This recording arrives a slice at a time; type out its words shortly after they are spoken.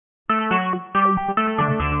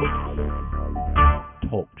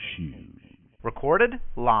Recorded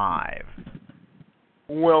live.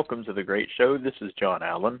 Welcome to The Great Show. This is John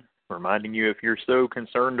Allen, reminding you if you're so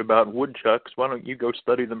concerned about woodchucks, why don't you go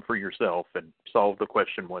study them for yourself and solve the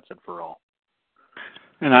question once and for all.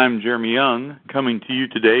 And I'm Jeremy Young, coming to you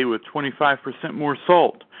today with 25% more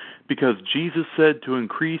salt, because Jesus said to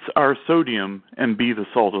increase our sodium and be the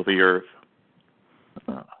salt of the earth.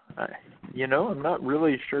 I'm not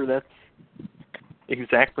really sure that's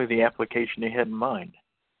exactly the application he had in mind.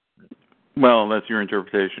 Well, that's your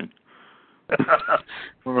interpretation.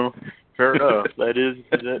 Well, fair enough.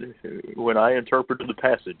 That when I interpreted the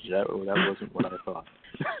passage, that wasn't what I thought.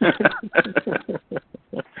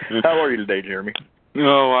 How are you today, Jeremy?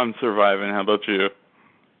 Oh, I'm surviving. How about you?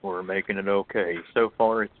 We're making it okay. So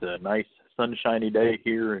far, it's a nice, sunshiny day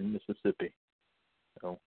here in Mississippi.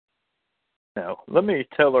 So, now, let me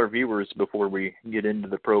tell our viewers before we get into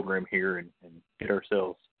the program here and get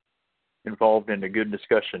ourselves involved in a good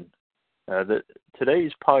discussion, that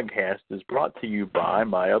today's podcast is brought to you by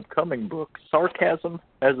my upcoming book, Sarcasm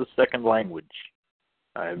as a Second Language.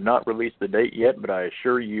 I have not released the date yet, but I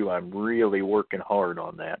assure you I'm really working hard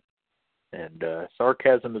on that. And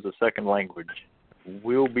sarcasm as a second language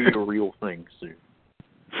will be a real thing soon.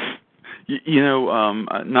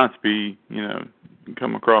 Not to be,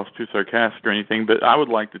 come across too sarcastic or anything, but I would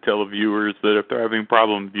like to tell the viewers that if they're having a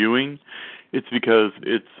problem viewing, it's because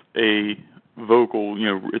it's a vocal,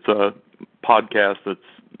 it's a podcast that's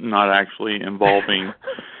not actually involving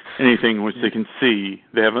anything which they can see.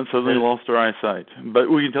 They haven't suddenly lost their eyesight. But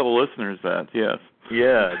we can tell the listeners that, yes.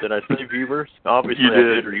 Yeah, did I say viewers? Obviously you I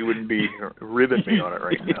did, or you wouldn't be ribbing me on it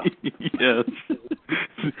right now. Yes.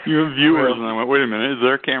 You have viewers, and I went, wait a minute, is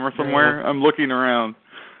there a camera somewhere? I'm looking around.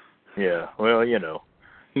 Yeah, well,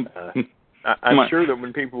 I'm sure that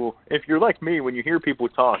when people, if you're like me, when you hear people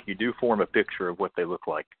talk, you do form a picture of what they look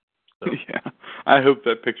like. So. Yeah, I hope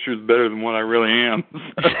that picture is better than what I really am.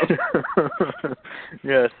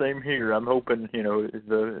 Yeah, same here. I'm hoping,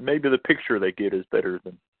 maybe the picture they get is better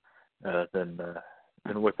than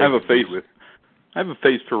what they have with. I have a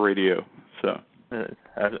face for radio, so.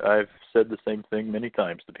 I've said the same thing many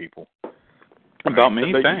times to people. About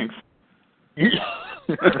me? Thanks.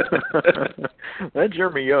 That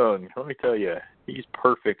Jeremy Young, let me tell you, he's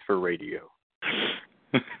perfect for radio.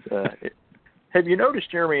 Have you noticed,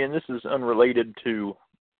 Jeremy, and this is unrelated to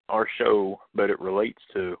our show, but it relates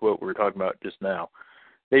to what we were talking about just now,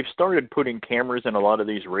 they've started putting cameras in a lot of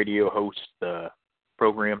these radio host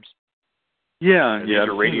programs. Yeah, these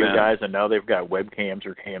are radio guys, and now they've got webcams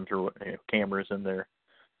or cameras in there.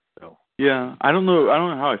 So. Yeah, I don't know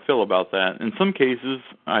how I feel about that. In some cases,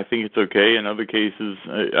 I think it's okay. In other cases,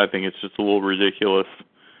 I think it's just a little ridiculous.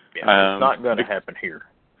 Yeah, it's not going to happen here.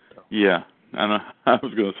 So. Yeah, I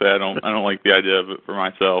was going to say I don't like the idea of it for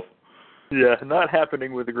myself. Yeah, not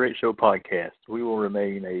happening with the Great Show podcast. We will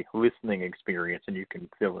remain a listening experience, and you can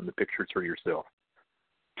fill in the pictures for yourself.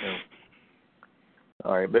 So.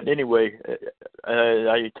 All right, but anyway,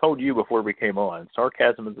 I told you before we came on,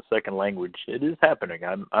 sarcasm is a second language. It is happening.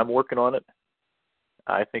 I'm working on it.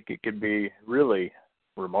 I think it could be really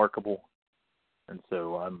remarkable, and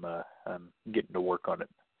so I'm getting to work on it.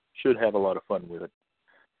 Should have a lot of fun with it.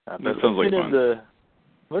 That sounds like fun.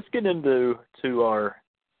 Let's get into our.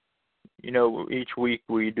 Each week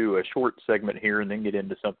we do a short segment here and then get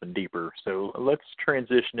into something deeper. So let's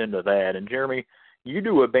transition into that. And Jeremy, you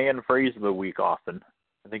do a banned phrase of the week often.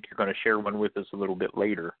 I think you're going to share one with us a little bit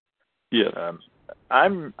later. Yes.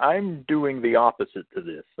 I'm doing the opposite to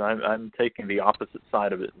this. I'm taking the opposite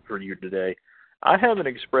side of it for you today. I have an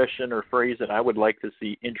expression or phrase that I would like to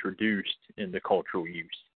see introduced into cultural use,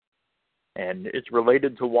 and it's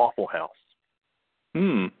related to Waffle House.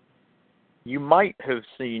 You might have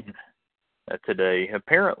seen today.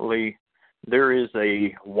 Apparently, there is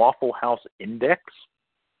a Waffle House index.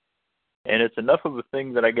 And it's enough of a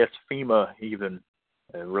thing that I guess FEMA even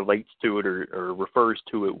relates to it or refers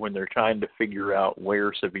to it when they're trying to figure out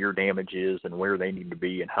where severe damage is and where they need to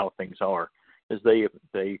be and how things are, is they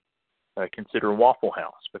consider Waffle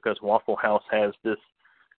House, because Waffle House has the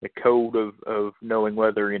code of knowing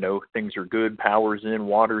whether, things are good, power's in,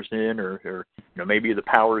 water's in, or maybe the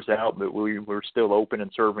power's out, but we're still open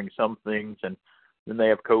and serving some things, and then they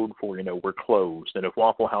have code for, we're closed. And if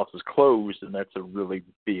Waffle House is closed, then that's a really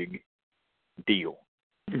big deal.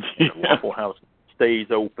 Yeah. Waffle House stays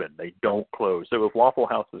open; they don't close. So if Waffle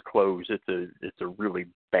House is closed, it's a really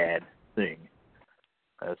bad thing.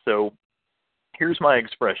 So here's my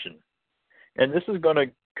expression, and this is going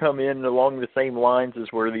to come in along the same lines as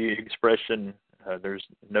where the expression "there's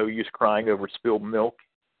no use crying over spilled milk."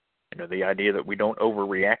 The idea that we don't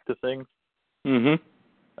overreact to things. Mm-hmm.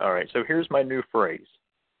 All right. So here's my new phrase: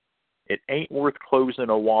 It ain't worth closing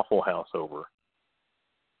a Waffle House over.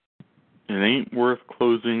 It ain't worth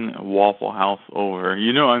closing a Waffle House over.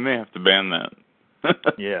 You know, I may have to ban that.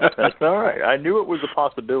 Yeah, that's all right. I knew it was a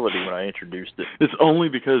possibility when I introduced it. It's only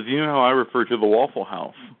because you know how I refer to the Waffle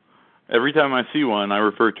House. Every time I see one, I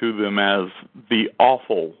refer to them as the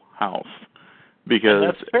Awful House.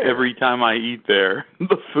 Because every time I eat there,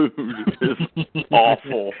 the food is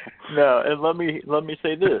awful. No, and let me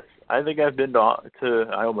say this. I think I've been to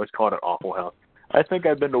I almost called it Awful House. I think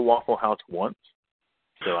I've been to Waffle House once.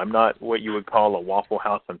 So I'm not what you would call a Waffle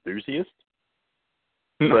House enthusiast.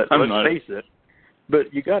 But let's face it.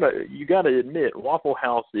 But you gotta admit, Waffle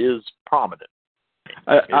House is prominent.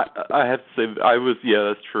 I have to say,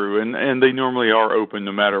 that's true, and they normally are open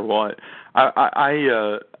no matter what.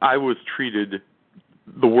 I was treated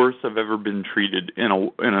the worst I've ever been treated in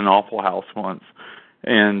an Awful House once,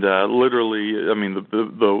 and literally, I mean,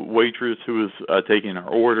 the waitress who was taking our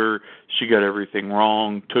order, she got everything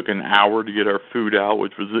wrong. Took an hour to get our food out,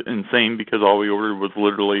 which was insane because all we ordered was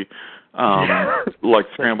literally like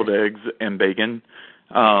scrambled eggs and bacon,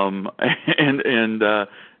 and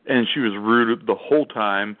she was rude the whole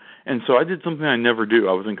time. And so I did something I never do.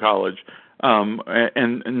 I was in college.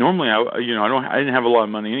 And normally I didn't have a lot of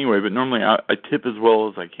money anyway, but normally I tip as well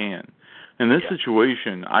as I can. In this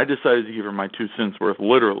situation, I decided to give her my 2 cents worth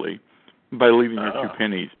literally by leaving her 2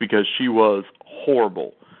 pennies because she was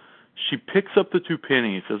horrible. She picks up the 2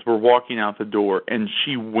 pennies as we're walking out the door, and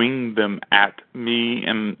she winged them at me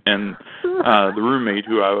and the roommate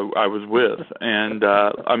who I was with. And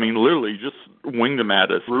I mean, literally just winged them at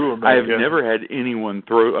us. I have never had anyone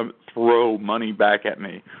throw money back at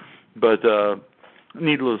me. But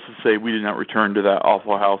needless to say, we did not return to that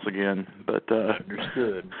Awful House again. But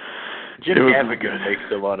understood. Jim Gaffigan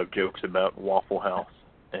makes a lot of jokes about Waffle House,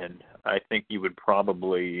 and I think you would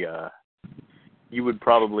probably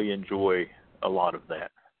enjoy a lot of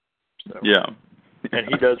that. So. Yeah. And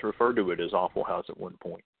he does refer to it as Awful House at one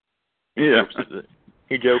point. He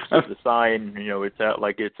jokes at the sign, it's out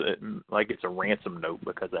like it's a ransom note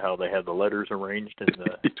because of how they have the letters arranged in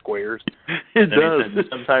the squares. It does.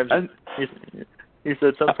 He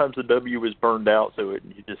said sometimes the W is burned out, so it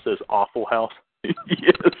just says Awful House.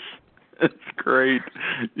 Yes, that's great.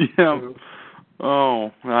 Yeah.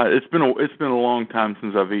 Oh, it's been a long time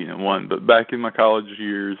since I've eaten at one, but back in my college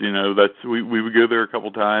years, we would go there a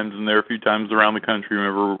couple times, and there are a few times around the country.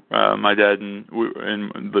 Remember, my dad and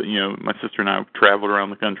my sister and I traveled around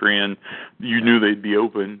the country, and you knew they'd be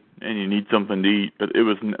open, and you need something to eat, but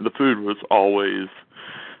the food was always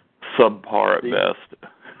subpar at best.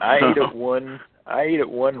 I ate at one,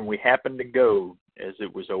 and we happened to go as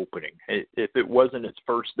it was opening. If it wasn't its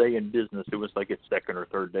first day in business, it was like its second or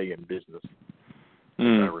third day in business. As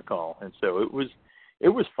I recall, and so it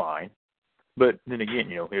was fine, but then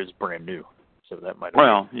again, it was brand new, so that might.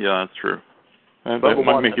 Yeah, that's true. That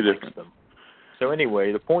might make a difference. So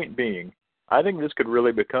anyway, the point being, I think this could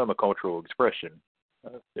really become a cultural expression.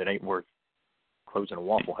 It ain't worth closing a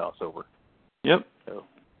Waffle House over. Yep. So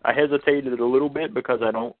I hesitated a little bit because I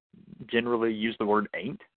don't generally use the word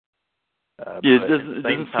 "ain't." It doesn't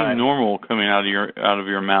seem normal coming out of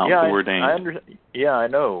your mouth. The word "ain't." I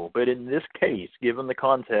know, but in this case, given the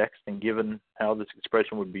context and given how this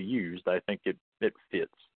expression would be used, I think it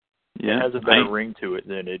fits. Yeah, it has a better ring to it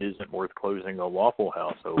than it isn't worth closing a Waffle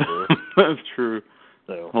House over. That's true.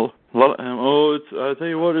 So, I tell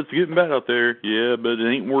you what, it's getting bad out there. Yeah, but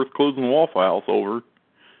it ain't worth closing the Waffle House over.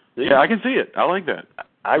 Yeah, I can see it. I like that.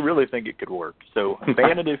 I really think it could work. So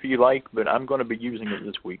ban it if you like, but I'm going to be using it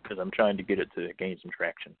this week because I'm trying to get it to gain some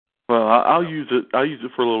traction. Well, I'll use it. I'll use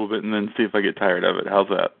it for a little bit and then see if I get tired of it. How's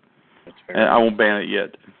that? That's fair. I won't ban it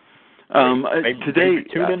yet. Maybe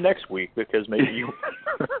tune in next week because maybe you.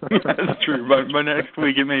 That's true. By next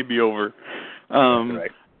week it may be over.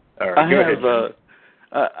 Right. All right. Go ahead.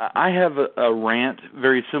 I have a rant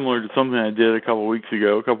very similar to something I did a couple weeks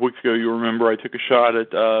ago. A couple weeks ago, you remember, I took a shot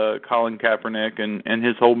at Colin Kaepernick and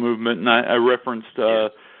his whole movement, and I referenced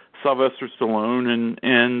Sylvester Stallone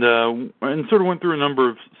and sort of went through a number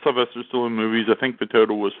of Sylvester Stallone movies. I think the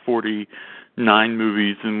total was 49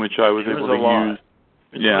 movies in which I was able to use.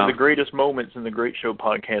 It's one of the greatest moments in the Great Show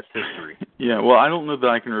podcast history. Yeah, well, I don't know that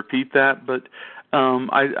I can repeat that, but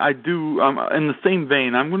I do. In the same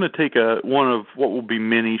vein, I'm going to take one of what will be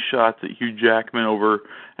many shots at Hugh Jackman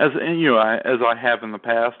as I have in the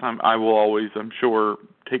past. I will always, I'm sure,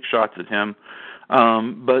 take shots at him.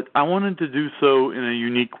 But I wanted to do so in a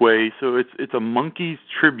unique way. So it's a monkey's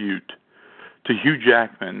tribute to Hugh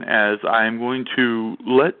Jackman, as I am going to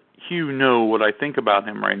let Hugh know what I think about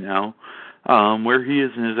him right now, where he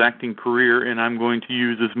is in his acting career, and I'm going to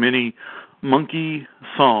use as many monkey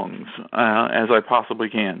songs as I possibly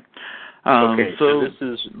can. Okay, so this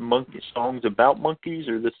is songs about monkeys,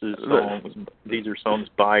 or this is songs? These are songs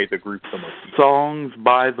by the group The Monkees. Songs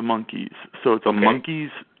by the Monkees. So it's a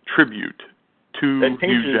Monkees tribute to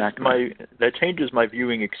Hugh Jackman. That changes my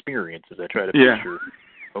viewing experience as I try to picture.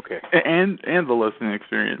 Okay. And the listening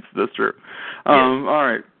experience. That's true. Yes. All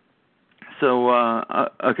right. So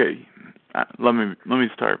okay, let me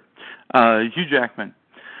start. Hugh Jackman.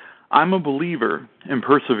 I'm a believer in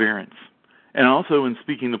perseverance, and also in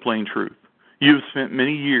speaking the plain truth. You've spent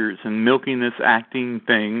many years in milking this acting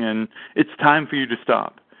thing, and it's time for you to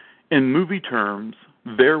stop. In movie terms,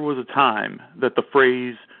 there was a time that the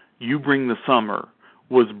phrase, "you bring the summer,"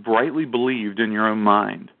 was brightly believed in your own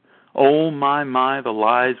mind. Oh, my, the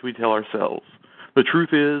lies we tell ourselves. The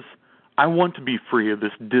truth is, I want to be free of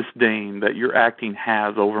this disdain that your acting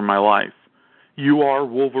has over my life. You are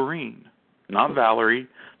Wolverine, not Valerie,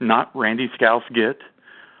 not Randy Scouse-Gitt.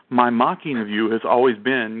 My mocking of you has always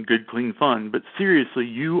been good, clean fun, but seriously,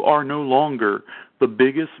 you are no longer the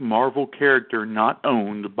biggest Marvel character not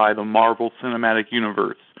owned by the Marvel Cinematic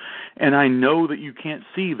Universe. And I know that you can't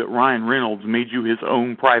see that Ryan Reynolds made you his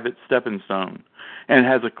own private stepping stone and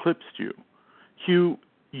has eclipsed you. Hugh,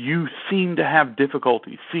 you seem to have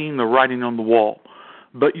difficulty seeing the writing on the wall,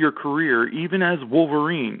 but your career, even as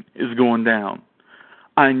Wolverine, is going down.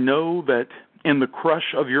 I know that in the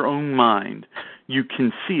crush of your own mind, you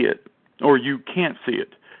can see it, or you can't see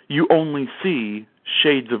it. You only see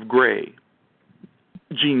shades of gray,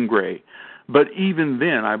 Jean Grey. But even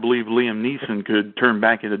then, I believe Liam Neeson could turn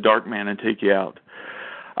back into Darkman and take you out.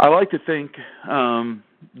 I like to think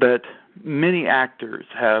that many actors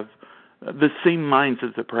have the same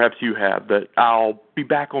mindset that perhaps you have, that I'll be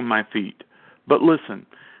back on my feet. But listen,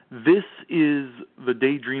 this is the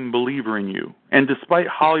daydream believer in you. And despite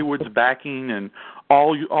Hollywood's backing and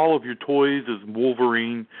all of your toys as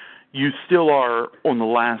Wolverine, you still are on the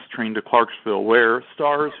last train to Clarksville, where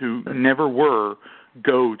stars who never were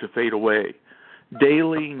go to fade away.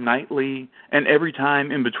 Daily, nightly, and every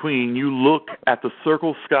time in between, you look at the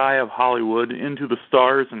circle sky of Hollywood into the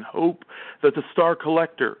stars and hope that the star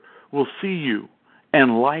collector will see you,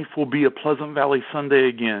 and life will be a Pleasant Valley Sunday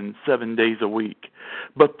again, 7 days a week.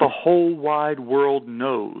 But the whole wide world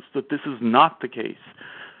knows that this is not the case.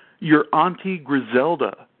 Your Auntie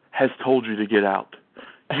Griselda has told you to get out.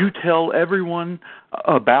 You tell everyone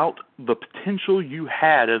about the potential you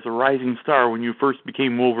had as a rising star when you first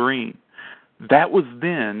became Wolverine. That was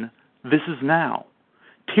then, this is now.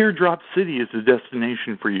 Teardrop City is the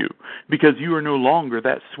destination for you, because you are no longer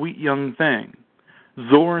that sweet young thing.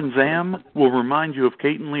 Zor and Zam will remind you of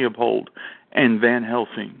Kate and Leopold and Van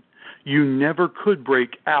Helsing. You never could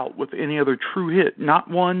break out with any other true hit, not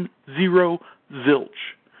one, zero, zilch.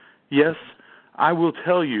 Yes, I will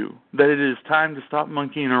tell you that it is time to stop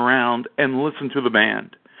monkeying around and listen to the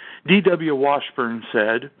band. D.W. Washburn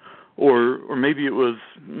said, or maybe it was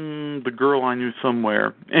the girl I knew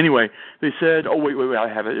somewhere. Anyway, they said, oh, wait, I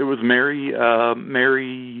have it. It was Mary,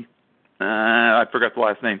 I forgot the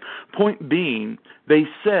last name. Point being, they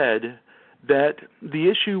said that the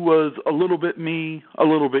issue was a little bit me, a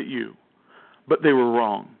little bit you. But they were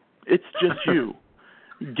wrong. It's just you.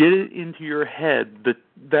 Get it into your head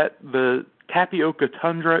that the tapioca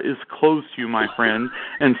tundra is close to you, my friend,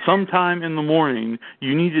 and sometime in the morning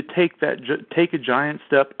you need to take a giant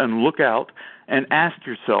step and look out and ask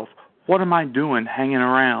yourself, what am I doing hanging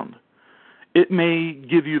around? It may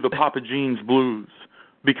give you the Papa Jeans blues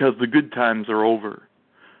because the good times are over.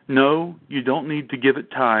 No, you don't need to give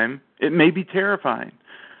it time. It may be terrifying,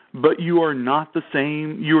 but you are not the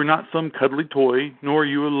same. You are not some cuddly toy, nor are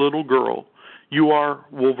you a little girl. You are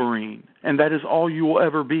Wolverine, and that is all you will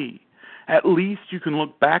ever be. At least you can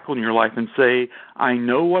look back on your life and say, I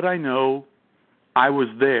know what I know, I was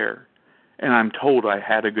there, and I'm told I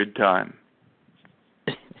had a good time.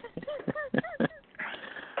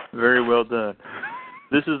 Very well done.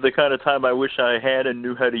 This is the kind of time I wish I had and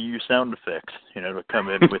knew how to use sound effects, to come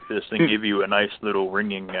in with this and give you a nice little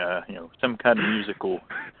ringing, some kind of musical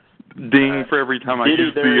ding for every time I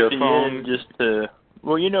use the song. Just to,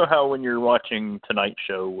 well, you know how when you're watching Tonight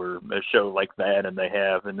Show or a show like that, and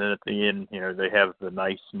then at the end, they have the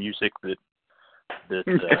nice music that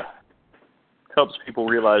helps people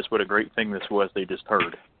realize what a great thing this was they just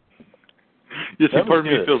heard. Yes, part of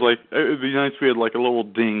me feels like it would be nice if we had like a little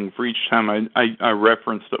ding for each time I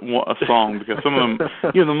referenced a song, because some of them,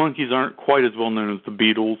 the Monkees aren't quite as well known as the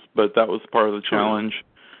Beatles, but that was part of the challenge.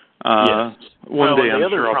 Yes. One day I'm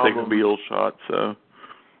sure I'll take a Beatles shot. So.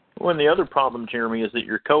 Well, and the other problem, Jeremy, is that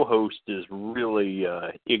your co-host is really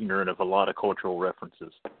ignorant of a lot of cultural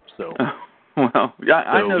references. So Well, yeah,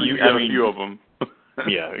 I know you got a few of them.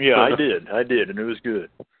 yeah, I did, and it was good.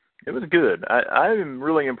 It was good. I'm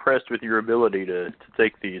really impressed with your ability to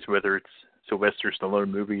take these, whether it's Sylvester Stallone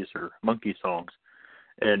movies or monkey songs,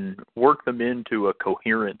 and work them into a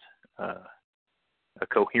coherent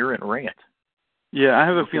rant. Yeah, I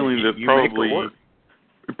have a feeling that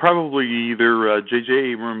probably either J.J.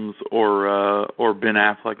 Abrams or Ben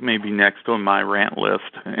Affleck may be next on my rant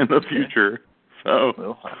list in the future. So,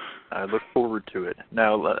 well, I look forward to it.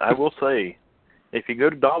 Now, I will say, if you go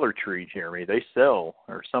to Dollar Tree, Jeremy, they sell,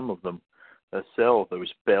 or some of them sell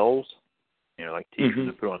those bells, like teachers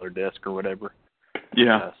that put on their desk or whatever.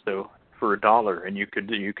 Yeah. So for $1, and you could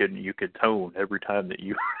tone every time that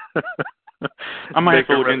you. I might have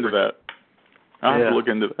to look into that. I'll have to look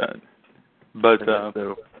into that. But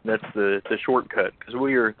that's the shortcut, because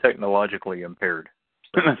we are technologically impaired.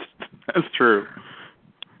 So. That's true.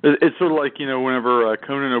 It's sort of like, whenever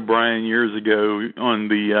Conan O'Brien years ago on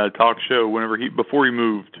the talk show, before he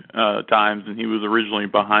moved times, and he was originally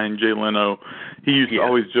behind Jay Leno, he used to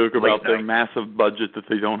always joke about their massive budget that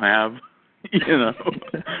they don't have, and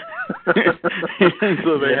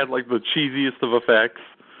so they had like the cheesiest of effects.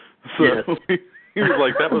 So he was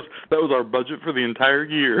like, that was our budget for the entire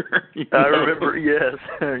year. I remember, yes,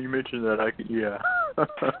 you mentioned that.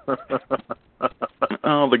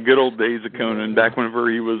 Oh, the good old days of Conan, back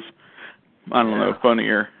whenever he was, I don't know,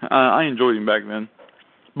 funnier. I enjoyed him back then,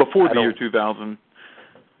 before the year 2000.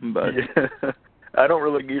 But I don't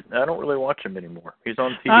really watch him anymore. He's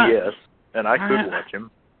on CBS, and I could watch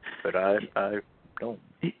him, but I don't.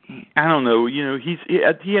 I don't know. He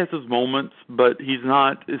has his moments, but he's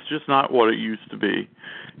not. It's just not what it used to be.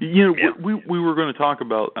 We were going to talk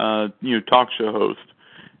about talk show hosts.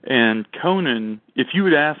 And Conan, if you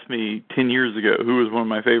had asked me 10 years ago who was one of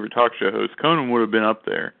my favorite talk show hosts, Conan would have been up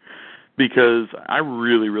there, because I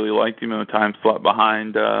really, really liked him in the time slot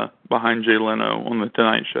behind Jay Leno on the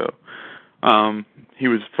Tonight Show. He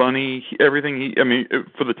was funny.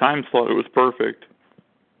 For the time slot, it was perfect.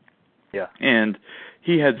 Yeah. And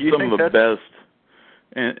he had some of the best,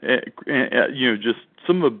 just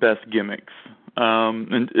some of the best gimmicks.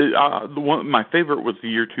 My favorite was the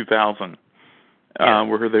year 2000.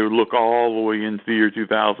 Where they would look all the way into the year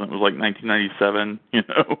 2000. It was like 1997,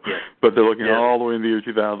 but they're looking all the way into the year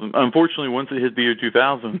 2000. Unfortunately, once it hit the year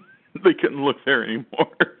 2000, they couldn't look there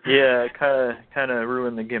anymore. Yeah, it kind of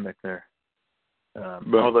ruined the gimmick there.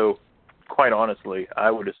 Although, quite honestly,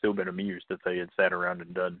 I would have still been amused if they had sat around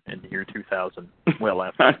and done in the year 2000, well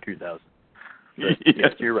after 2000. But,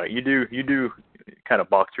 yes, you're right. You do kind of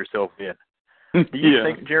box yourself in. Do you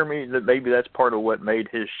think, Jeremy, that maybe that's part of what made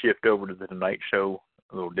his shift over to the Tonight Show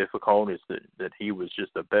a little difficult, is that he was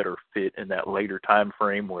just a better fit in that later time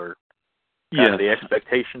frame where the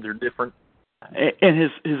expectations are different? And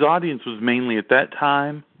his audience was mainly, at that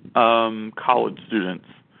time, college students.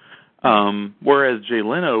 Whereas Jay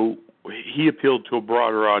Leno, he appealed to a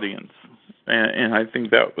broader audience. And I think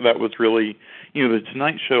that was really, the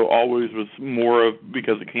Tonight Show always was more of,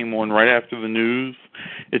 because it came on right after the news,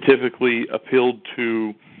 it typically appealed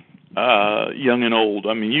to young and old.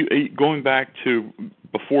 I mean, going back to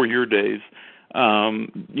before your days,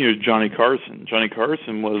 Johnny Carson. Johnny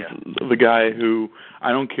Carson was the guy who,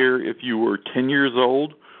 I don't care if you were 10 years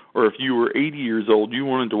old or if you were 80 years old, you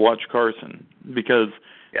wanted to watch Carson, because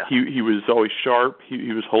he was always sharp.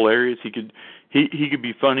 He was hilarious. He could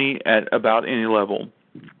be funny at about any level.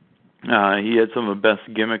 He had some of the best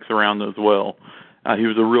gimmicks around as well. He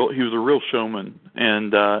was a real showman,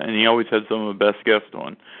 and he always had some of the best guests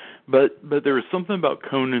on. But there was something about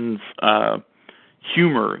Conan's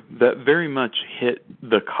humor that very much hit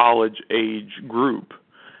the college age group,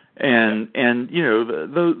 and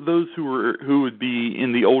those who would be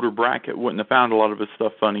in the older bracket wouldn't have found a lot of his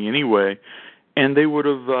stuff funny anyway. And they would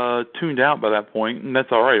have tuned out by that point, and that's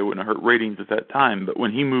all right. It wouldn't have hurt ratings at that time. But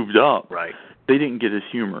when he moved up, they didn't get his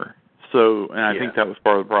humor. So, and I think that was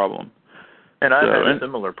part of the problem. And I have a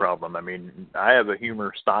similar problem. I mean, I have a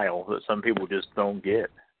humor style that some people just don't get.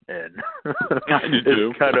 And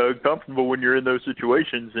it's kind of uncomfortable when you're in those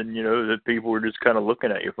situations, and that people are just kind of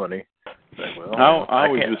looking at you funny. Like, well,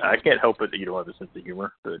 I can't help it that you don't have a sense of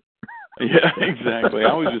humor. But yeah, exactly. I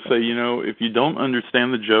always just say, if you don't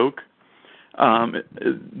understand the joke,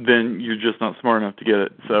 then you're just not smart enough to get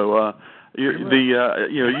it. So it used to be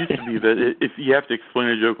that if you have to explain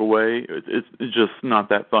a joke away, it's just not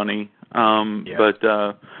that funny. But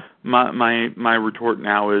my retort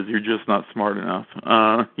now is, you're just not smart enough.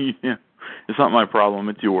 It's not my problem,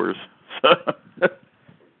 it's yours. So,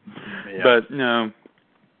 but no,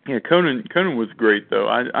 Yeah, Conan was great though.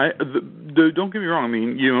 Don't get me wrong. I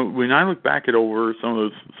mean, when I look back at over some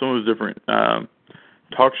of those different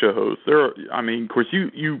talk show hosts, of course,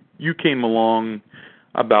 you came along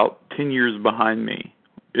about 10 years behind me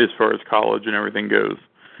as far as college and everything goes.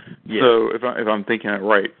 Yeah. So if I'm thinking it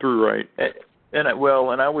right, And I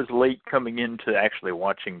was late coming into actually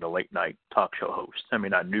watching the late night talk show hosts. I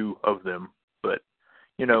mean, I knew of them, but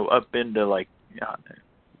up into like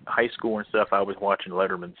high school and stuff, I was watching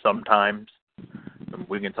Letterman sometimes.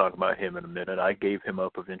 We can talk about him in a minute. I gave him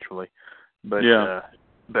up eventually, but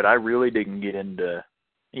but I really didn't get into.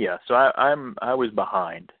 Yeah, so I was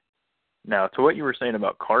behind. Now, to what you were saying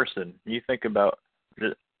about Carson, you think about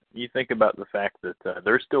the fact that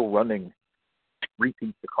they're still running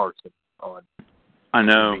repeats of Carson on. I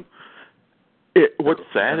know. What's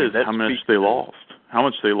sad is how much they lost. How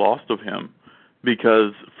much they lost of him,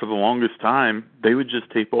 because for the longest time they would just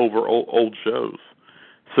tape over old shows.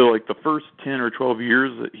 So like the first 10 or 12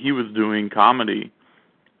 years that he was doing comedy,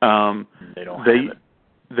 they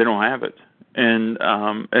don't have it. And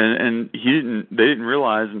they didn't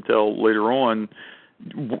realize until later on,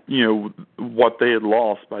 what they had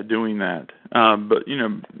lost by doing that. But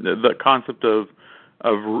the concept of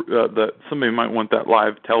that somebody might want that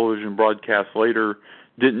live television broadcast later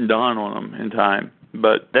didn't dawn on them in time.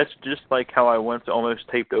 But that's just like how I once almost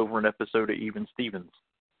taped over an episode of Even Stevens.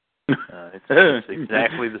 It's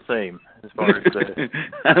exactly the same as far as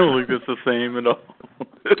I don't think it's the same at all.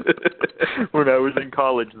 When I was in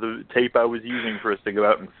college, the tape I was using for us to go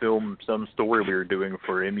out and film some story we were doing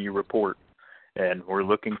for MU Report, and we're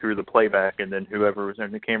looking through the playback, and then whoever was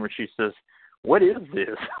on the camera, she says, "What is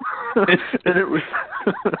this?" And it was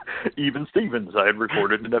Even Stevens. I had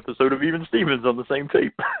recorded an episode of Even Stevens on the same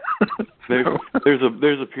tape. There's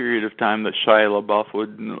a period of time that Shia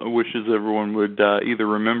LaBeouf wishes everyone would either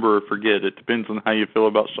remember or forget. It depends on how you feel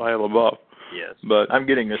about Shia LaBeouf. Yes, but I'm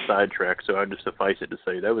getting a sidetrack, so I just suffice it to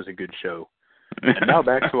say that was a good show. And now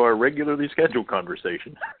back to our regularly scheduled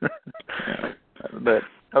conversation. But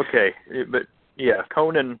okay, but yeah,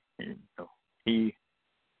 Conan,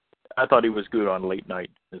 I thought he was good on late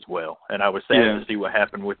night as well, and I was sad to see what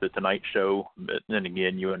happened with the Tonight Show. But then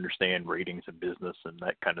again, you understand ratings and business and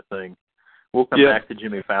that kind of thing. We'll come back to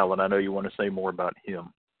Jimmy Fallon. I know you want to say more about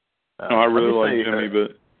him. I really like Jimmy,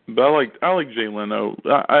 but I like Jay Leno.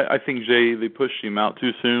 I think they pushed him out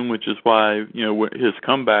too soon, which is why his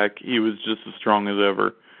comeback, he was just as strong as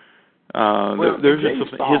ever.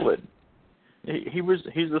 Jay's solid.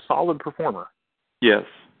 He's a solid performer. Yes.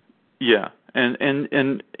 Yeah.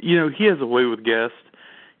 And he has a way with guests.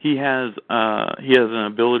 He has an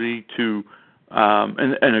ability to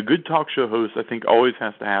and a good talk show host, I think, always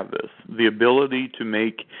has to have this, the ability to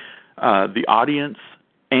make the audience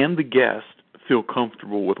and the guest feel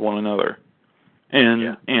comfortable with one another.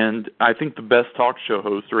 And I think the best talk show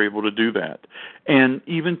hosts are able to do that, and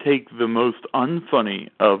even take the most unfunny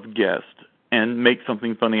of guests and make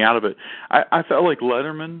something funny out of it. I felt like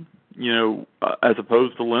Letterman, as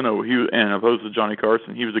opposed to Leno, and opposed to Johnny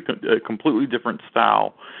Carson, he was a completely different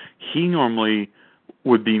style. He normally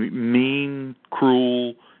would be mean,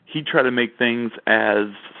 cruel. He'd try to make things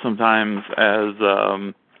sometimes as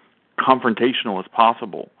confrontational as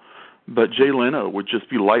possible. But Jay Leno would just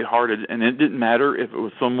be lighthearted, and it didn't matter if it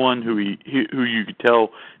was someone who you could tell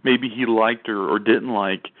maybe he liked or didn't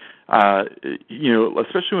like.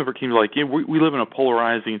 Especially whenever it came to we live in a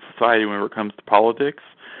polarizing society whenever it comes to politics.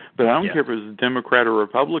 But I don't care if it was a Democrat or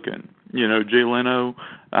Republican. Jay Leno,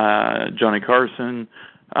 Johnny Carson,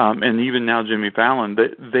 and even now Jimmy Fallon.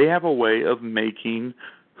 They have a way of making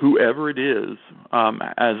whoever it is,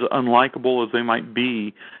 as unlikable as they might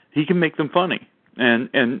be, he can make them funny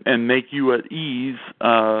and make you at ease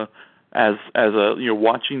as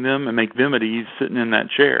watching them, and make them at ease sitting in that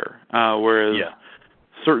chair. Whereas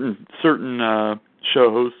certain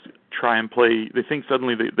show hosts try and play, they think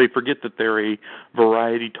suddenly they forget that they're a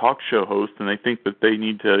variety talk show host, and they think that they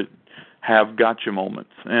need to have gotcha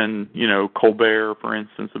moments. And Colbert, for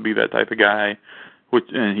instance, would be that type of guy,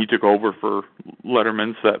 and he took over for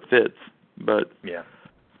Letterman, so that fits. But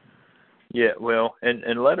well, and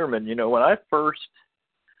Letterman, when I first,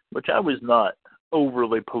 which I was not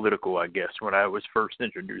overly political, I guess, when I was first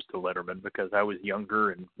introduced to Letterman, because I was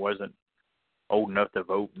younger and wasn't old enough to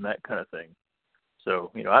vote and that kind of thing.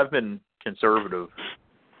 So, I've been conservative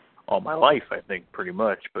all my life, I think, pretty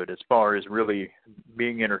much. But as far as really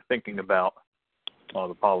being in or thinking about all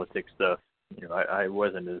the politics stuff, I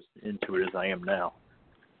wasn't as into it as I am now.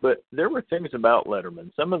 But there were things about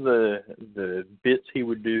Letterman, some of the bits he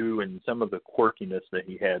would do and some of the quirkiness that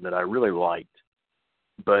he had that I really liked.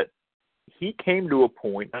 But, he came to a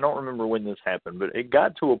point, I don't remember when this happened, but it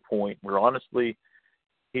got to a point where honestly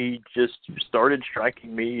he just started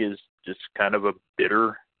striking me as just kind of a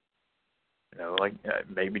bitter, like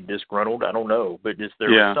maybe disgruntled, I don't know, but just there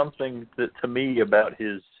was something that to me about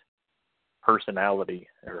his personality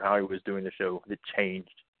or how he was doing the show that changed,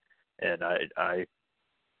 and I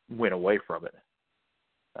went away from it.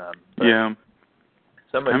 I'm not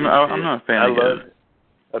a fan of it.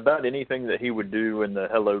 About anything that he would do in the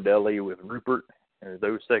Hello Deli with Rupert, or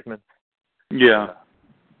those segments. Yeah.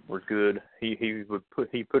 Were good. He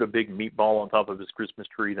put a big meatball on top of his Christmas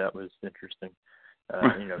tree. That was interesting.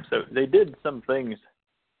 So they did some things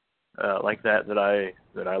like that I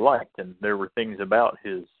liked, and there were things about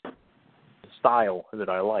his style that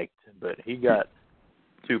I liked. But he got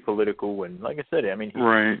too political, and like I said, I mean, he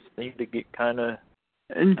seemed to get kind of.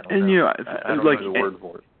 I don't know the word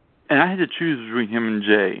for it. And I had to choose between him and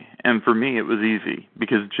Jay, and for me it was easy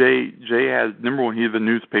because Jay has, number one, he had the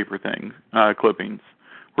newspaper thing, clippings,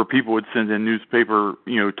 where people would send in newspaper,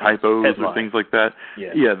 typos headlines. Or things like that.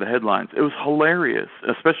 Yeah, the headlines. It was hilarious,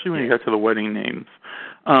 especially when he got to the wedding names.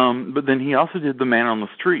 But then he also did the man on the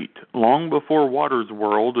street, long before Water's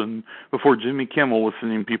World and before Jimmy Kimmel was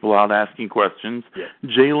sending people out asking questions. Yeah.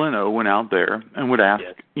 Jay Leno went out there and would ask,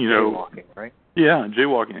 jaywalking, right? Yeah,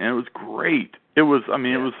 jaywalking, and it was great. It was,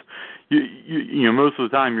 it was, most of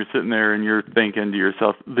the time you're sitting there and you're thinking to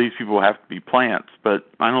yourself, these people have to be plants, but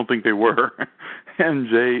I don't think they were. And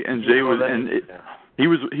Jay was, he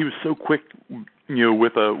was so quick,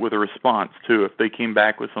 with a response too. If they came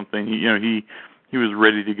back with something, he was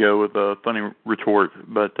ready to go with a funny retort.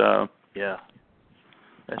 But I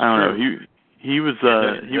don't know. He was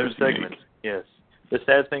segments. Yes. The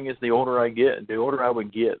sad thing is, the older I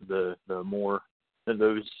would get, the more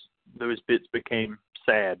those bits became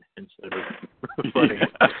sad instead of funny.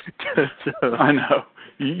 So, I know.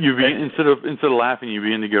 Instead of laughing, you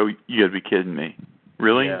begin to go, "You got to be kidding me!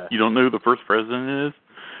 Really? Yeah. You don't know who the first president is?"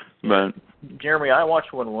 But Jeremy, I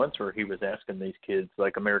watched one once where he was asking these kids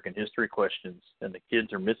like American history questions, and the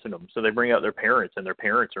kids are missing them. So they bring out their parents, and their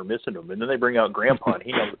parents are missing them, and then they bring out Grandpa, and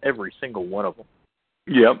he knows every single one of them.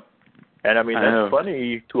 Yep. And I mean, that's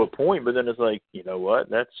funny to a point, but then it's like, you know what?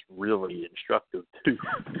 That's really instructive too.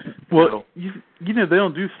 Well, they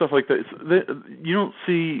don't do stuff like that. You don't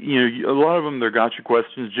see, a lot of them, they're gotcha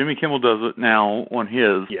questions. Jimmy Kimmel does it now on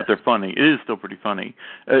his, but they're funny. It is still pretty funny.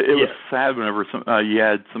 It was sad whenever you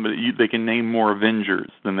had somebody, they can name more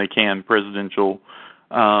Avengers than they can presidential,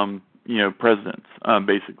 presidents,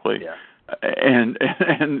 basically. Yeah. And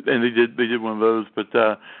they did one of those, but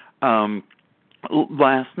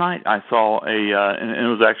last night I saw and it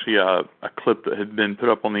was actually a clip that had been put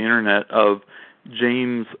up on the internet of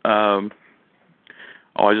James. I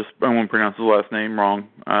won't pronounce his last name wrong.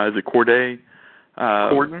 Is it Corday?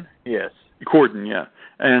 Corden? Yes. Corden, yeah.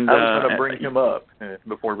 And I was going to bring him up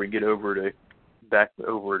before we get back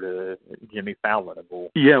over to Jimmy Fallon.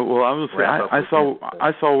 Yeah, well, I was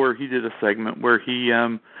I saw where he did a segment where he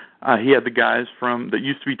had the guys that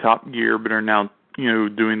used to be Top Gear but are now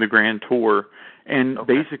doing the Grand Tour. And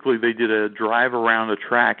basically they did a drive around a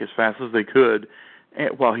track as fast as they could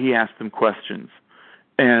while he asked them questions.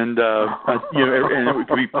 And, and it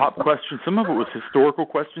could be pop questions. Some of it was historical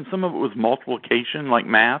questions. Some of it was multiplication, like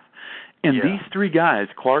math. And these three guys,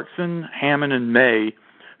 Clarkson, Hammond, and May,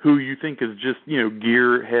 who you think is just,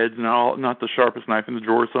 gear heads and all, not the sharpest knife in the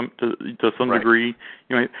drawer to some degree.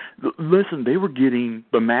 Listen, they were getting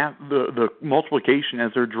the math, the multiplication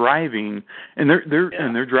as they're driving, and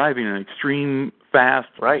they're driving an extreme fast,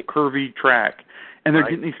 curvy track, and they're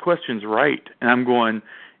getting these questions right. And I'm going,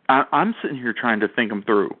 I'm sitting here trying to think them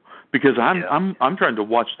through. Because I'm trying to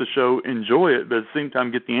watch the show, enjoy it, but at the same time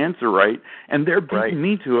get the answer right, and they're beating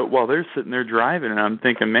me to it while they're sitting there driving, and I'm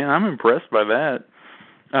thinking, man, I'm impressed by that.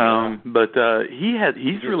 But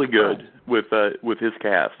he's really good with his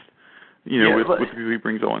cast, with who he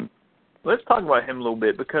brings on. Let's talk about him a little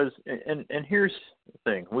bit because, and here's the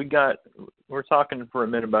thing, we're talking for a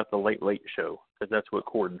minute about the Late Late Show because that's what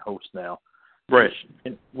Corden hosts now. Right.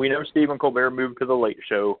 And we know Stephen Colbert moved to the Late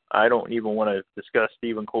Show. I don't even want to discuss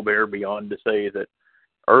Stephen Colbert beyond to say that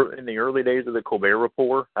in the early days of the Colbert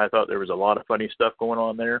Report, I thought there was a lot of funny stuff going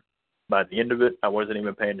on there. By the end of it, I wasn't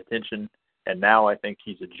even paying attention. And now I think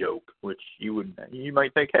he's a joke, which you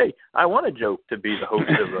might think, hey, I want a joke to be the host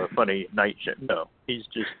of a funny night show. No, he's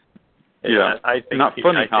just I think not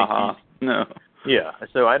funny. Haha. No. Yeah,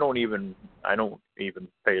 so I don't even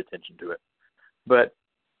pay attention to it. But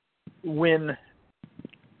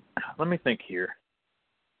let me think here.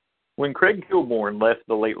 When Craig Kilborn left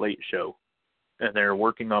the Late Late Show, and they're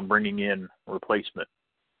working on bringing in replacement,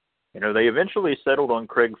 They eventually settled on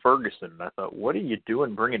Craig Ferguson. And I thought, what are you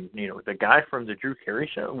doing bringing, the guy from the Drew Carey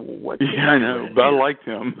show? What's he I know, doing but here? I liked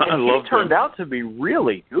him. I loved him. He turned out to be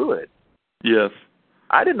really good. Yes.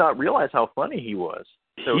 I did not realize how funny he was.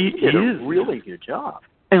 So he did a really good job.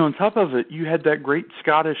 And on top of it, you had that great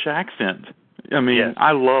Scottish accent. I mean, yes.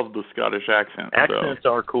 I love the Scottish accent. Accents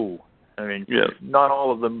are cool. I mean, yes. Not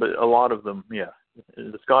all of them, but a lot of them, yeah.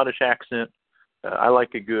 The Scottish accent, I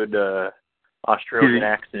like a good Australian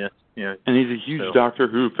accent. And he's a huge Doctor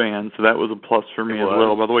Who fan, so that was a plus for me as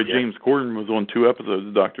well. By the way, James Corden was on 2 episodes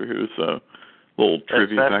of Doctor Who, so a little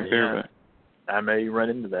trivia back there. Yeah. But I may run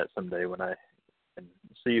into that someday when I can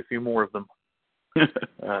see a few more of them.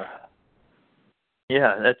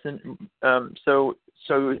 So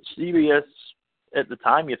CBS at the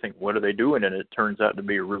time, you think, what are they doing? And it turns out to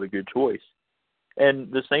be a really good choice.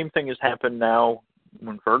 And the same thing has happened now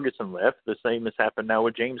when Ferguson left. The same has happened now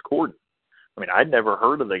with James Corden. I mean, I'd never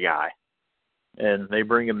heard of the guy. And they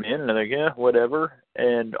bring him in, and they're like, yeah, whatever.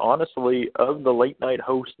 And honestly, of the late-night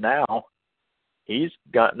hosts now, he's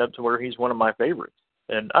gotten up to where he's one of my favorites.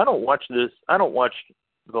 And I don't watch the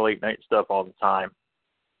late-night stuff all the time,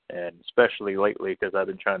 and especially lately because I've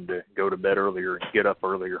been trying to go to bed earlier and get up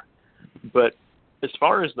earlier. But as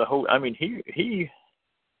far as the whole, I mean, he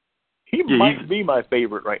might be my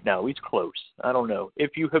favorite right now. He's close. I don't know.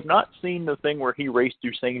 If you have not seen the thing where he raced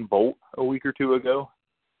Usain Bolt a week or two ago,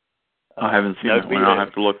 I haven't seen that one. I'll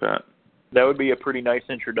have to look at. That would be a pretty nice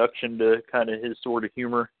introduction to kind of his sort of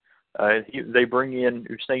humor. They bring in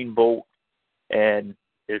Usain Bolt, and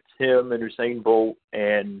it's him and Usain Bolt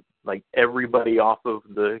and like everybody off of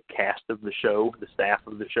the cast of the show, the staff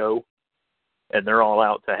of the show, and they're all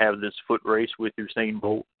out to have this foot race with Usain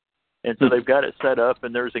Bolt. And so they've got it set up,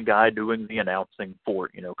 and there's a guy doing the announcing for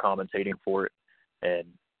it, commentating for it, and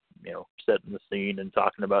setting the scene and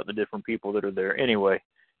talking about the different people that are there. Anyway,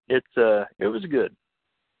 it was good.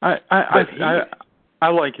 I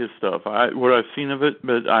like his stuff. What I've seen of it,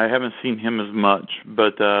 but I haven't seen him as much.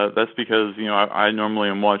 But that's because I normally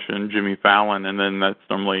am watching Jimmy Fallon, and then that's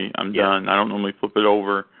normally I'm done. I don't normally flip it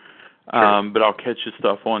over. Sure. But I'll catch his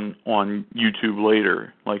stuff on YouTube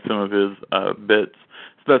later, like some of his bits.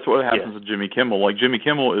 So that's what happens with Jimmy Kimmel. Like Jimmy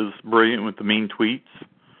Kimmel is brilliant with the mean tweets;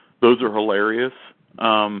 those are hilarious.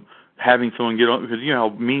 Having someone get on, because you know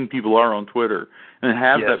how mean people are on Twitter, and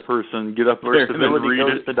have that person get up there and then read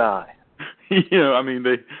it. To die. I mean,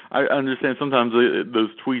 I understand sometimes those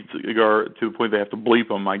tweets are to the point they have to bleep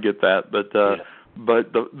them. I get that, but the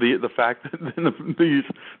fact that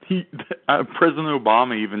President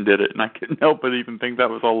Obama even did it, and I couldn't help but even think that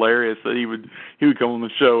was hilarious that he would come on the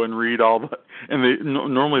show and read all the, and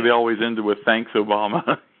normally they always ended with thanks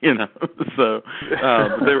Obama, So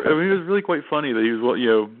it was really quite funny that he was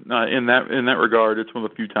in that regard. It's one of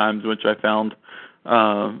the few times in which I found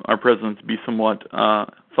our president to be somewhat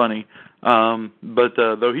funny. But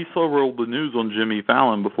though he slow rolled the news on Jimmy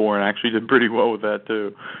Fallon before and actually did pretty well with that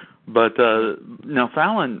too. But now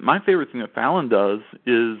Fallon, my favorite thing that Fallon does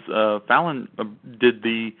is Fallon did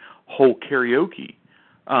the whole karaoke,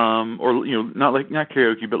 or not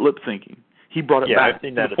karaoke, but lip syncing. He brought it back. I've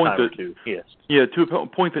seen that to the point a time or two. Yes. Yeah, to a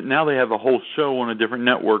point that now they have a whole show on a different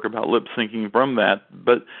network about lip syncing from that.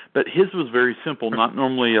 But his was very simple, not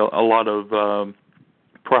normally a lot of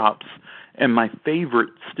props. And my favorite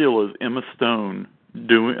still is Emma Stone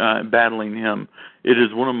battling him. It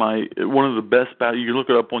is one of the best battles. You can look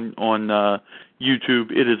it up on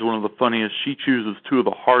YouTube. It is one of the funniest. She chooses two of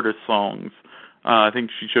the hardest songs. I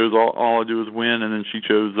think she chose All I Do Is Win, and then she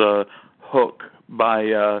chose Hook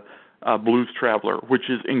by Blues Traveler, which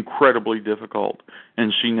is incredibly difficult,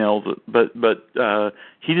 and she nails it. But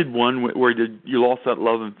he did one where he did You Lost That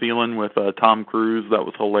Love and Feeling with Tom Cruise. That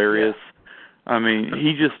was hilarious. Yeah. I mean,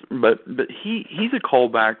 he's a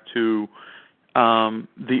callback to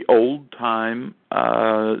the old time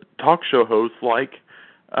talk show hosts like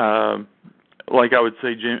I would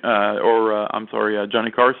say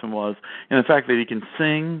Johnny Carson was, and the fact that he can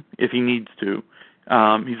sing if he needs to.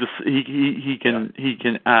 He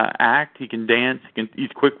can act, he can dance,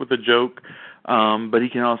 he's quick with a joke, but he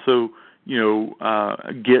can also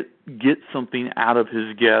get something out of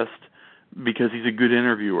his guest because he's a good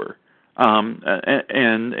interviewer. And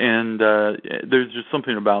there's just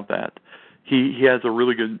something about that. He has a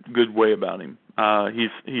really good way about him.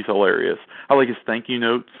 He's hilarious. I like his thank you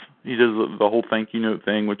notes. He does the whole thank you note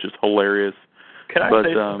thing, which is hilarious. Can I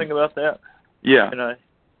say something about that? Yeah. Can I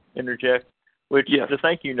interject? The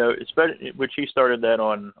thank you note, which he started that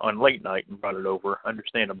on late night and brought it over,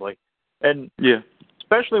 understandably. And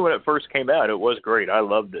especially when it first came out, it was great. I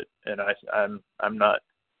loved it, and I'm not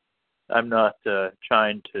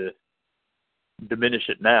trying to diminish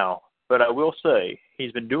it now, but I will say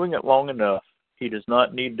he's been doing it long enough. He does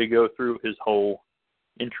not need to go through his whole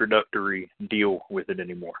introductory deal with it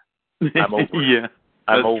anymore. I'm over it. Yeah,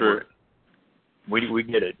 I'm over true. it. We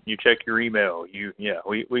get it. You check your email.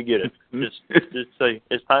 We get it. Just say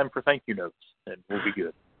it's time for thank you notes, and we'll be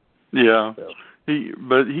good. Yeah. So. He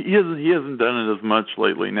hasn't done it as much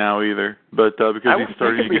lately now either. But because he's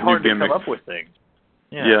starting to get new gimmicks. Come up with things.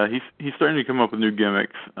 Yeah, he's starting to come up with new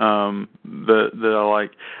gimmicks that I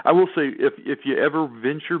like. I will say, if you ever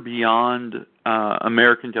venture beyond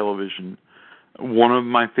American television, one of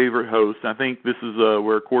my favorite hosts, I think this is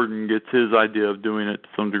where Corden gets his idea of doing it to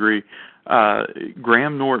some degree.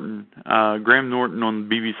 Graham Norton on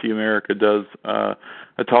BBC America does a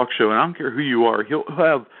talk show, and I don't care who you are, he'll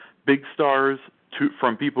have big stars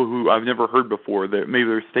from people who I've never heard before. That maybe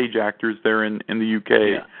they're stage actors there in the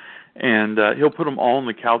UK, and he'll put them all on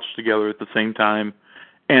the couch together at the same time,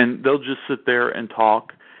 and they'll just sit there and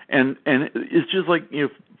talk, and it's just like 4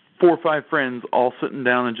 or 5 friends all sitting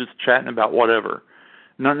down and just chatting about whatever.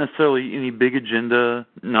 Not necessarily any big agenda,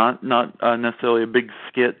 not necessarily a big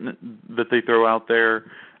skit that they throw out there.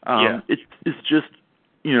 It's just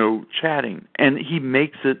chatting, and he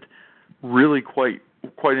makes it really quite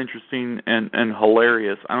interesting and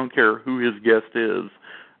hilarious. I don't care who his guest is.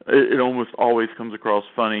 It almost always comes across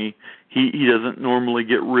funny. He doesn't normally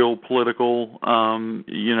get real political.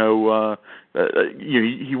 He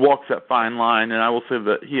walks that fine line, and I will say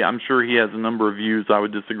that I'm sure he has a number of views I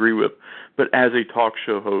would disagree with, but as a talk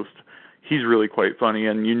show host, he's really quite funny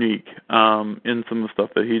and unique in some of the stuff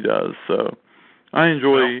that he does. So I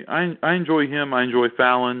enjoy him. I enjoy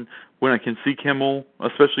Fallon when I can see Kimmel,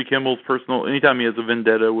 especially Kimmel's personal. Anytime he has a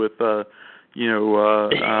vendetta with I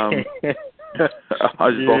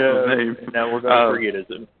just lost his name. Now we're going to forget it.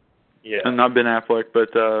 Yeah. And not Ben Affleck, but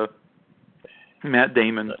Matt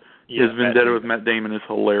Damon. His vendetta with Matt Damon is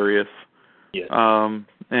hilarious. Yes.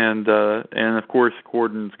 And of course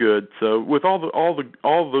Corden's good. So with all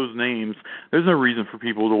of those names, there's no reason for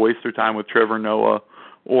people to waste their time with Trevor Noah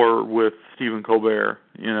or with Stephen Colbert,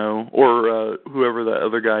 or whoever that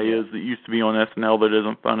other guy is that used to be on SNL that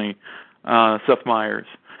isn't funny, Seth Meyers.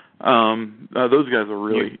 Those guys are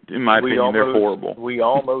really, in my opinion, they're horrible. We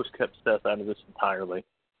almost kept Seth out of this entirely.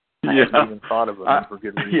 I hadn't even thought of him for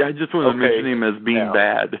good reason. Yeah, I just wanted to mention him as being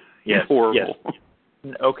bad. Yes, horrible. Yes.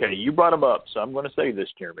 Okay, you brought him up, so I'm going to say this,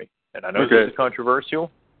 Jeremy. And I know this is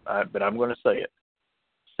controversial, but I'm going to say it.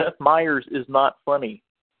 Seth Meyers is not funny.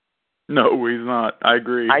 No, he's not. I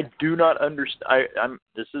agree. I do not understand.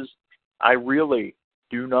 I really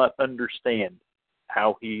do not understand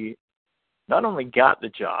how he not only got the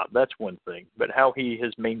job, that's one thing, but how he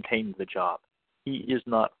has maintained the job. He is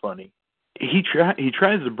not funny. He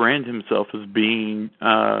tries to brand himself as being,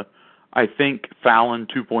 I think, Fallon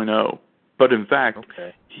 2.0, but in fact,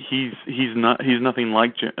 he's nothing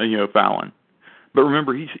like Fallon. But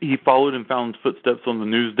remember, he followed in Fallon's footsteps on the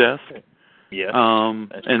news desk. Yeah.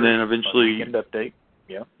 And then eventually, Weekend Update.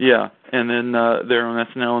 Yeah. Yeah, and then they're on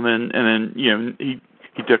SNL, and then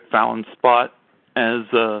he took Fallon's spot as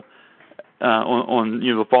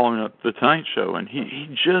on following up the Tonight Show, and he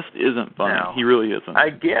just isn't funny. Now, he really isn't. I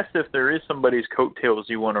guess if there is somebody's coattails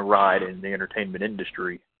you want to ride in the entertainment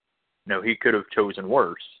industry, he could have chosen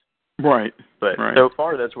worse. Right. But so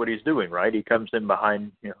far, that's what he's doing, right? He comes in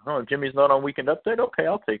behind, Jimmy's not on Weekend Update? Okay,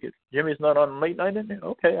 I'll take it. Jimmy's not on Late Night?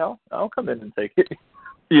 Okay, I'll come in and take it.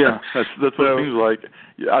 Yeah, that's what it seems like.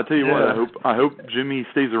 I'll tell you what, I hope Jimmy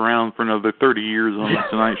stays around for another 30 years on the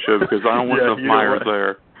Tonight Show, because I don't want enough Myers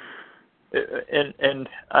there. And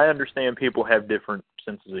I understand people have different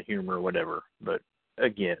senses of humor or whatever, but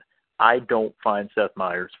again, I don't find Seth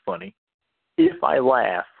Meyers funny. If I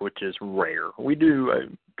laugh, which is rare, we do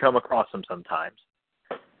come across him sometimes.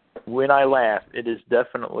 When I laugh, it is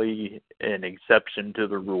definitely an exception to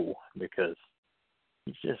the rule, because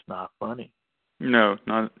he's just not funny. No,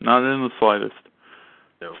 not in the slightest.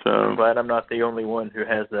 So I'm glad I'm not the only one who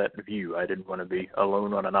has that view. I didn't want to be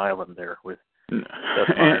alone on an island there with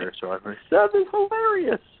Seth Meyers. So I'm like, Seth is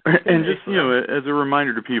hilarious. And just as a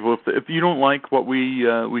reminder to people, if you don't like what we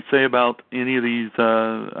say about any of these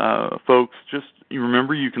folks, just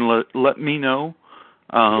remember you can let me know.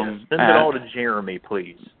 Send it all to Jeremy,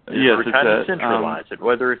 please. Yes, we're trying to centralize it.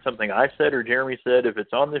 Whether it's something I said or Jeremy said, if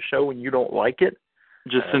it's on the show and you don't like it,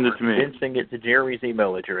 just send it to me. Send it to Jeremy's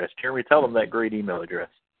email address. Jeremy, tell him that great email address.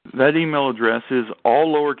 That email address is all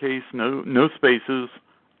lowercase, no spaces.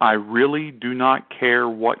 I really do not care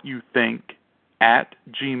what you think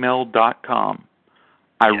 @gmail.com.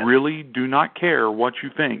 I really do not care what you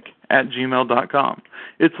think @gmail.com.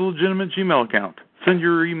 It's a legitimate Gmail account. Send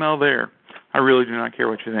your email there. I really do not care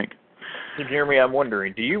what you think. So, Jeremy, I'm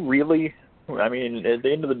wondering, do you really, I mean, at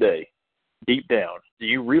the end of the day, deep down, do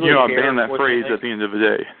you really I care ban that what phrase you at the end of the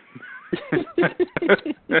day.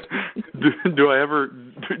 do I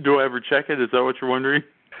ever check it? Is that what you're wondering?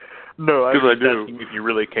 No, I was I do. asking if you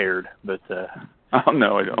really cared, but Oh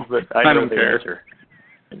no, I don't. But I know don't the care. Answer.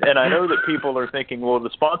 And I know that people are thinking, well, the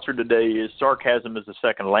sponsor today is Sarcasm as a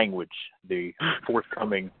Second Language, the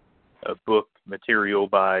forthcoming book material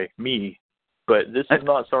by me. But this is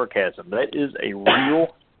not sarcasm. That is a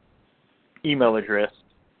real email address.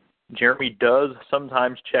 Jeremy does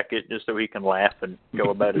sometimes check it just so he can laugh and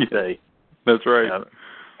go about his day. That's right.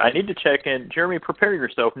 I need to check in. Jeremy, prepare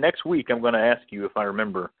yourself. Next week I'm going to ask you, if I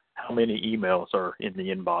remember, how many emails are in the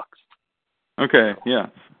inbox. Okay, yeah.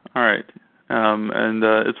 All right. And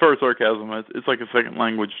as far as sarcasm, it's like a second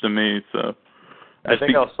language to me, so I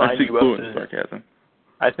think I'll sign you up to sarcasm.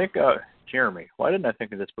 I think, Jeremy, why didn't I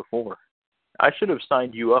think of this before? I should have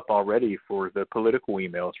signed you up already for the political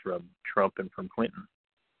emails from Trump and from Clinton.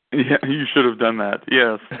 Yeah, you should have done that.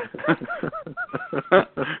 Yes.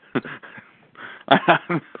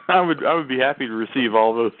 I would be happy to receive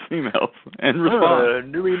all those emails and respond. A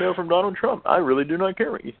new email from Donald Trump. I really do not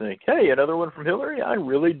care what you think. Hey, another one from Hillary. I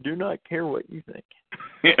really do not care what you think.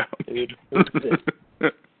 Yeah.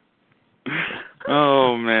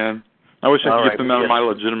 Oh man, I wish I could get them out of my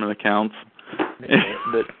legitimate accounts.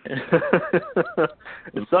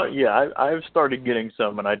 It's not. Yeah, I've started getting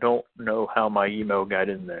some, and I don't know how my email got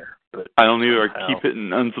in there. But I don't either. I keep hitting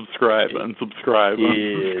unsubscribe.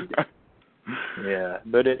 Yeah,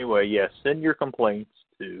 but anyway, yes, send your complaints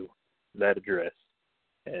to that address,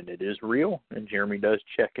 and it is real, and Jeremy does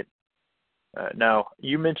check it. Now,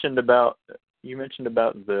 you mentioned about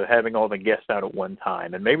the having all the guests out at one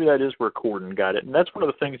time, and maybe that is where Corden got it, and that's one of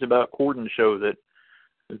the things about Corden's show that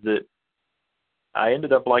I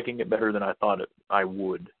ended up liking it better than I thought I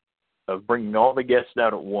would, of bringing all the guests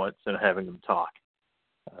out at once and having them talk.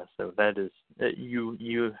 So that is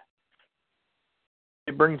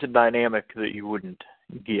it brings a dynamic that you wouldn't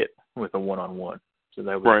get with a one-on-one. So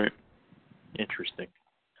that was right. Interesting.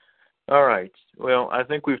 All right. Well, I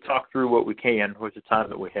think we've talked through what we can with the time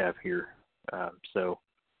that we have here. So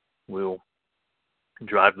we'll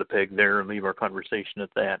drive the peg there and leave our conversation at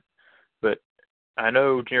that. But I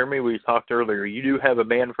know, Jeremy, we talked earlier, you do have a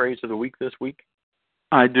band phrase of the week this week?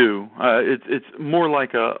 I do. It's more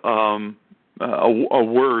like a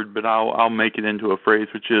word, but I'll make it into a phrase,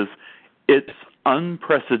 which is, it's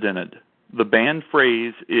unprecedented. The band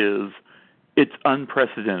phrase is, it's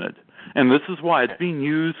unprecedented. And this is why it's being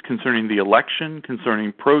used concerning the election,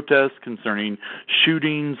 concerning protests, concerning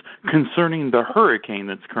shootings, concerning the hurricane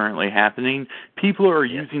that's currently happening. People are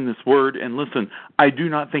using this word, and listen, I do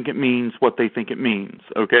not think it means what they think it means,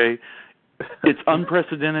 okay? It's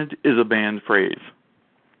unprecedented is a banned phrase.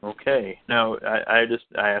 Okay. Now, I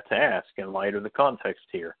have to ask, in light of the context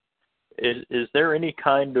here, is there any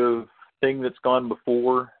kind of thing that's gone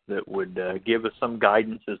before that would give us some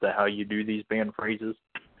guidance as to how you do these banned phrases?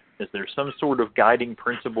 Is there some sort of guiding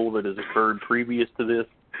principle that has occurred previous to this?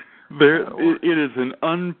 It is an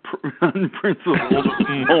unprincipled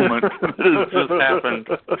moment that has just happened.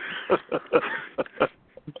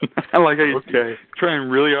 Like trying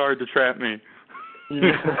really hard to trap me.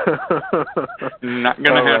 Not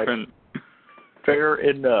going to happen. Fair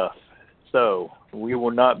enough. So we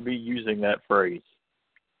will not be using that phrase.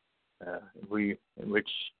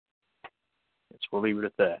 We'll leave it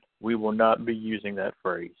at that. We will not be using that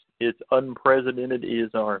phrase. It's unprecedented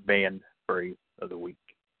is our banned phrase of the week.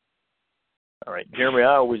 All right, Jeremy,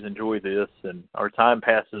 I always enjoy this, and our time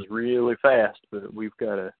passes really fast, but we've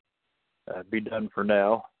got to be done for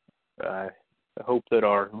now. I hope that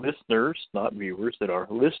our listeners, not viewers, that our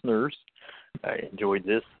listeners enjoyed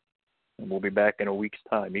this, and we'll be back in a week's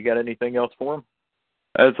time. You got anything else for them?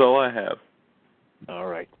 That's all I have. All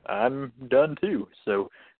right, I'm done too.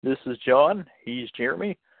 So this is John. He's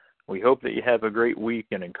Jeremy. We hope that you have a great week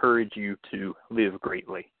and encourage you to live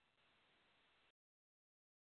greatly.